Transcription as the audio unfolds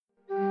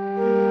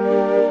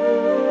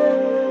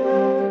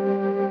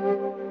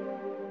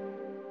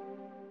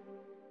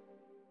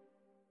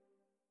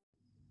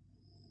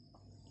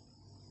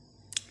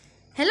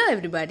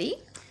everybody.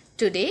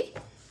 Today,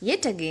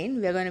 yet again,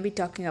 we are going to be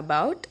talking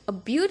about a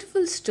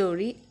beautiful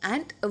story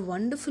and a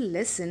wonderful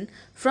lesson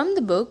from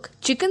the book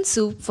Chicken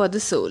Soup for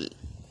the Soul.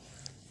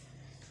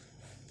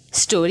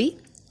 Story: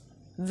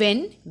 When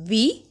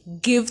We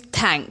Give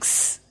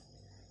Thanks.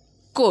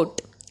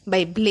 Quote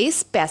by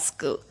Blaise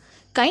Pascal: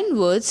 Kind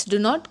words do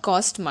not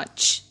cost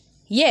much,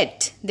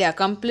 yet they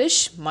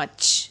accomplish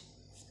much.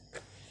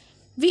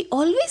 We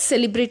always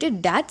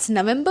celebrated Dad's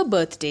November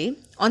birthday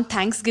on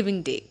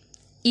Thanksgiving Day,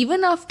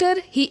 even after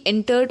he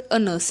entered a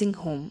nursing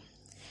home.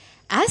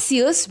 As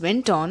years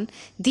went on,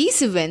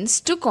 these events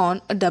took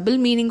on a double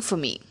meaning for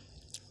me: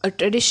 a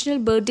traditional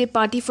birthday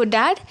party for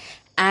Dad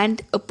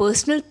and a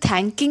personal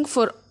thanking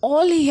for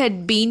all he had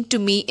been to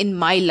me in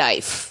my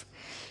life.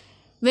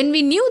 When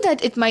we knew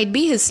that it might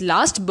be his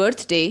last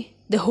birthday,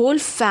 the whole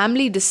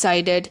family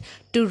decided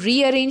to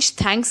rearrange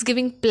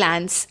Thanksgiving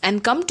plans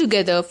and come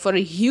together for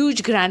a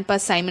huge Grandpa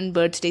Simon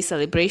birthday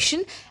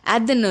celebration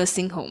at the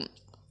nursing home.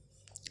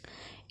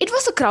 It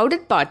was a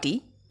crowded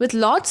party with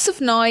lots of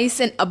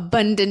noise and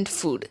abundant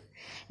food.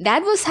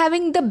 Dad was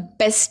having the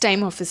best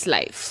time of his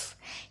life.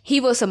 He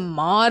was a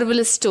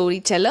marvelous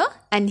storyteller,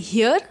 and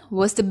here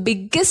was the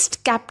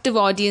biggest captive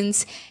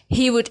audience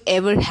he would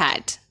ever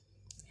had.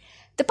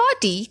 The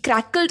party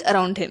crackled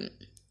around him.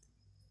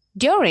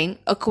 During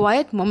a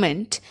quiet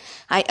moment,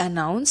 I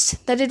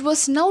announced that it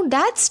was now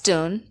Dad's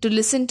turn to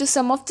listen to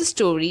some of the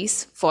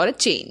stories for a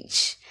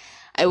change.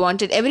 I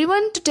wanted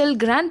everyone to tell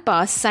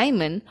Grandpa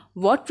Simon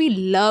what we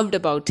loved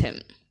about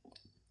him.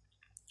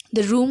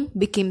 The room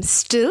became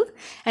still,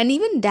 and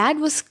even Dad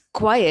was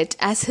quiet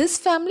as his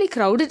family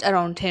crowded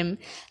around him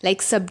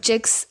like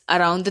subjects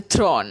around the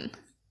throne.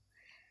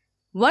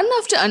 One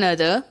after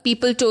another,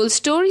 people told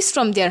stories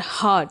from their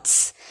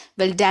hearts,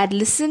 while Dad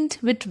listened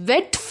with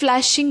wet,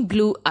 flashing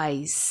blue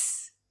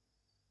eyes.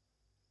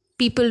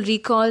 People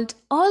recalled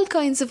all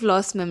kinds of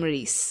lost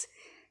memories.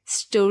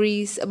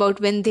 Stories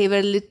about when they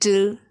were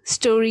little,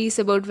 stories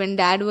about when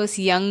Dad was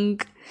young,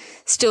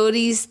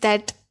 stories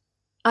that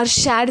are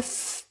shared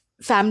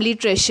family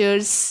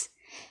treasures.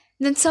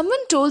 Then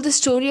someone told the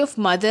story of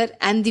Mother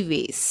and the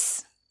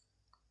vase.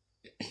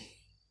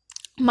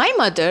 My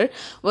mother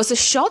was a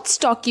short,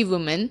 stocky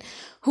woman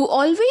who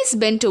always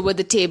bent over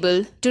the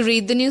table to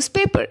read the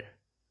newspaper.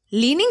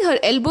 Leaning her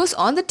elbows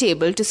on the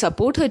table to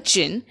support her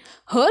chin,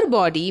 her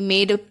body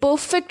made a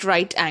perfect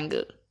right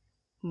angle.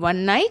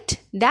 One night,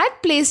 Dad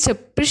placed a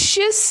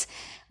precious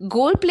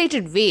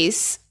gold-plated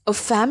vase, a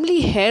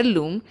family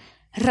heirloom,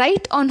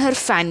 right on her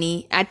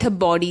fanny at her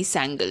body's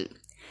angle.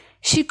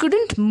 She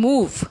couldn't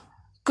move,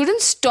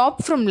 couldn't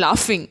stop from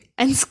laughing,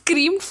 and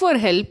screamed for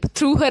help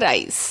through her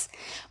eyes,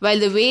 while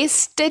the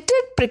vase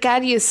tittered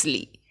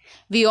precariously.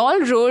 We all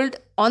rolled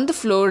on the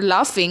floor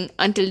laughing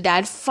until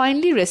Dad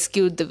finally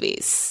rescued the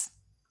vase.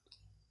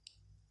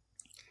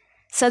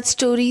 Such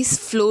stories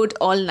flowed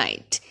all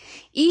night.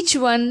 Each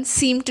one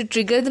seemed to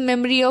trigger the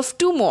memory of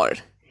two more.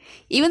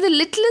 Even the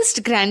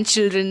littlest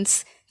grandchildren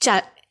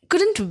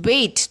couldn't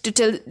wait to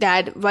tell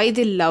Dad why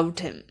they loved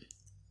him.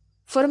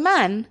 For a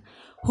man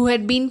who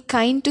had been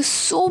kind to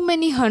so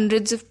many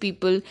hundreds of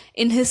people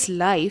in his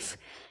life,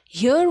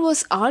 here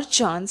was our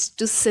chance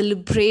to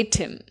celebrate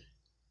him.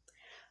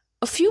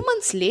 A few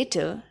months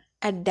later,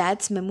 at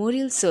Dad's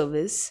memorial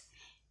service,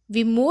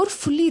 we more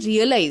fully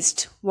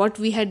realized what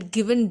we had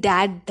given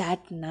Dad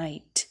that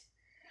night.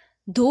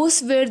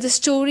 Those were the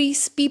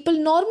stories people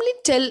normally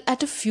tell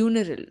at a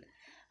funeral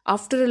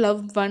after a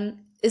loved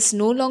one is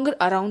no longer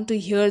around to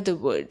hear the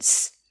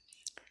words.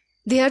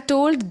 They are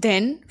told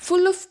then,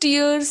 full of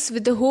tears,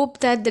 with the hope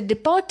that the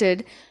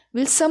departed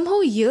will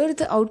somehow hear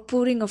the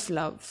outpouring of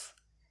love.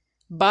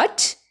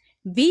 But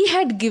we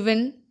had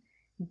given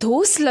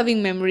those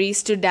loving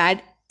memories to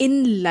Dad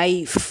in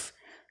life,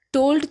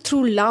 told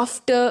through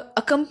laughter,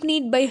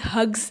 accompanied by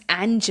hugs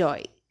and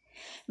joy.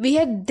 We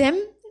had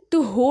them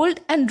to hold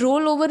and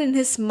roll over in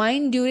his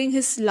mind during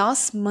his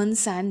last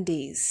months and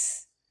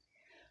days.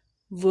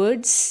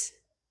 Words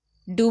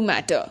do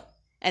matter,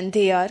 and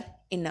they are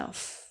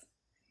enough.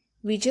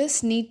 We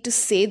just need to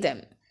say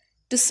them,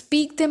 to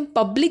speak them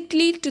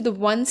publicly to the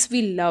ones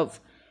we love,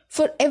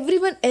 for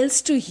everyone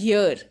else to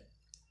hear.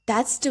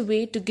 That's the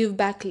way to give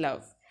back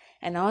love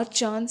and our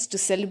chance to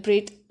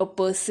celebrate a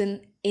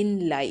person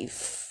in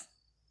life.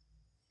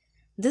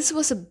 This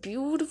was a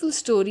beautiful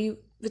story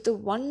with a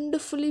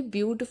wonderfully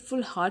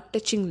beautiful,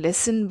 heart-touching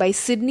lesson by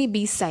Sidney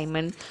B.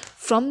 Simon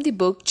from the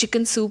book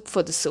Chicken Soup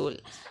for the Soul.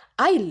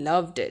 I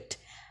loved it.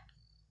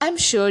 I'm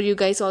sure you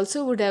guys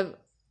also would have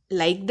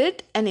liked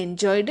it and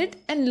enjoyed it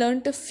and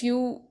learnt a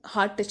few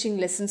heart-touching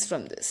lessons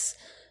from this.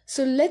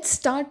 So let's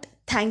start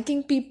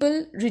thanking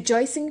people,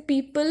 rejoicing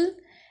people,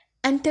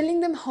 and telling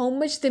them how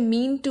much they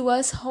mean to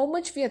us, how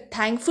much we are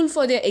thankful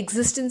for their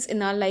existence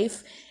in our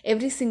life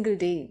every single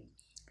day.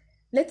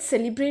 Let's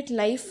celebrate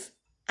life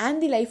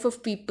and the life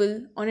of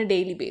people on a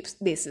daily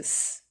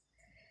basis.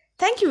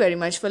 Thank you very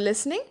much for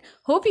listening.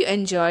 Hope you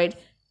enjoyed.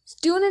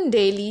 Tune in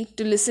daily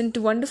to listen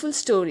to wonderful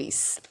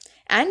stories.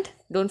 And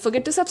don't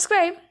forget to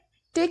subscribe.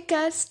 Take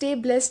care, stay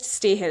blessed,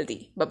 stay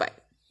healthy. Bye-bye.